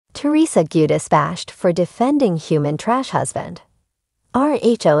Teresa Giudice bashed for defending human trash husband.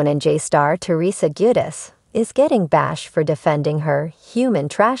 RHONJ star Teresa Giudice is getting bashed for defending her human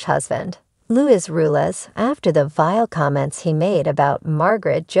trash husband, Luis Ruiz, after the vile comments he made about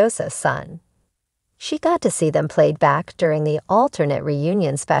Margaret Joseph's son. She got to see them played back during the alternate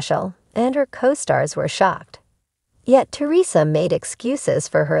reunion special, and her co-stars were shocked. Yet Teresa made excuses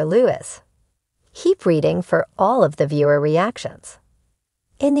for her Luis. Keep reading for all of the viewer reactions.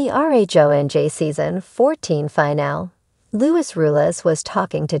 In the RHONJ Season 14 finale, Luis Ruiz was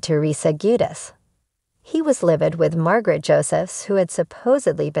talking to Teresa Giudice. He was livid with Margaret Josephs, who had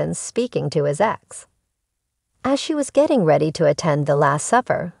supposedly been speaking to his ex. As she was getting ready to attend the Last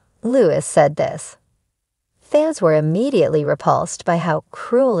Supper, Luis said this. Fans were immediately repulsed by how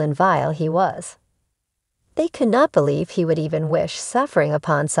cruel and vile he was. They could not believe he would even wish suffering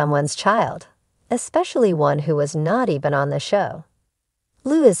upon someone's child, especially one who was not even on the show.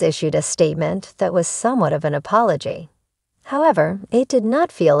 Luis issued a statement that was somewhat of an apology. However, it did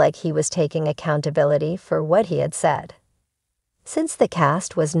not feel like he was taking accountability for what he had said. Since the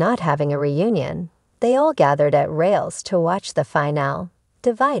cast was not having a reunion, they all gathered at RHONJ to watch the finale,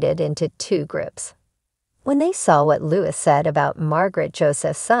 divided into two groups. When they saw what Luis said about Margaret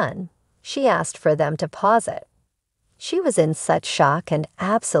Joseph's son, she asked for them to pause it. She was in such shock and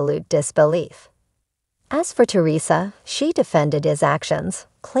absolute disbelief. As for Teresa, she defended his actions,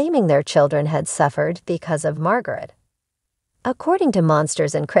 claiming their children had suffered because of Margaret. According to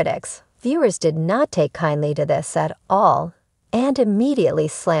Monsters and Critics, viewers did not take kindly to this at all and immediately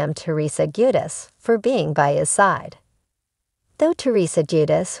slammed Teresa Giudice for being by his side. Though Teresa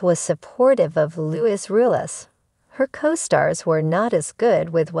Giudice was supportive of Luis Ruiz, her co-stars were not as good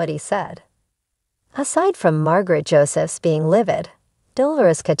with what he said. Aside from Margaret Josephs being livid,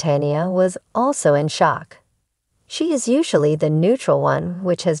 Dolores Catania was also in shock. She is usually the neutral one,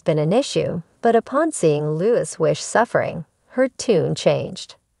 which has been an issue, but upon seeing Luis wish suffering, her tune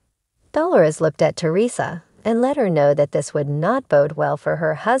changed. Dolores looked at Teresa and let her know that this would not bode well for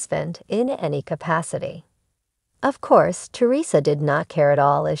her husband in any capacity. Of course, Teresa did not care at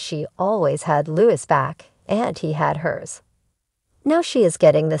all, as she always had Luis back, and he had hers. Now she is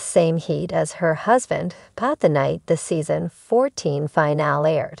getting the same heat as her husband got the night the Season 14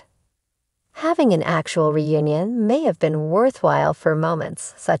 finale aired. Having an actual reunion may have been worthwhile for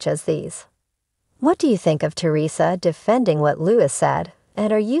moments such as these. What do you think of Teresa defending what Luis said,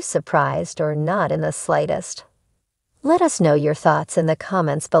 and are you surprised or not in the slightest? Let us know your thoughts in the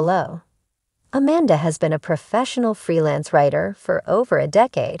comments below. Amanda has been a professional freelance writer for over a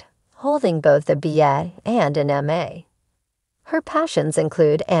decade, holding both a BA and an MA. Her passions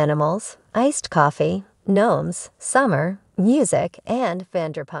include animals, iced coffee, gnomes, summer, music, and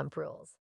Vanderpump Rules.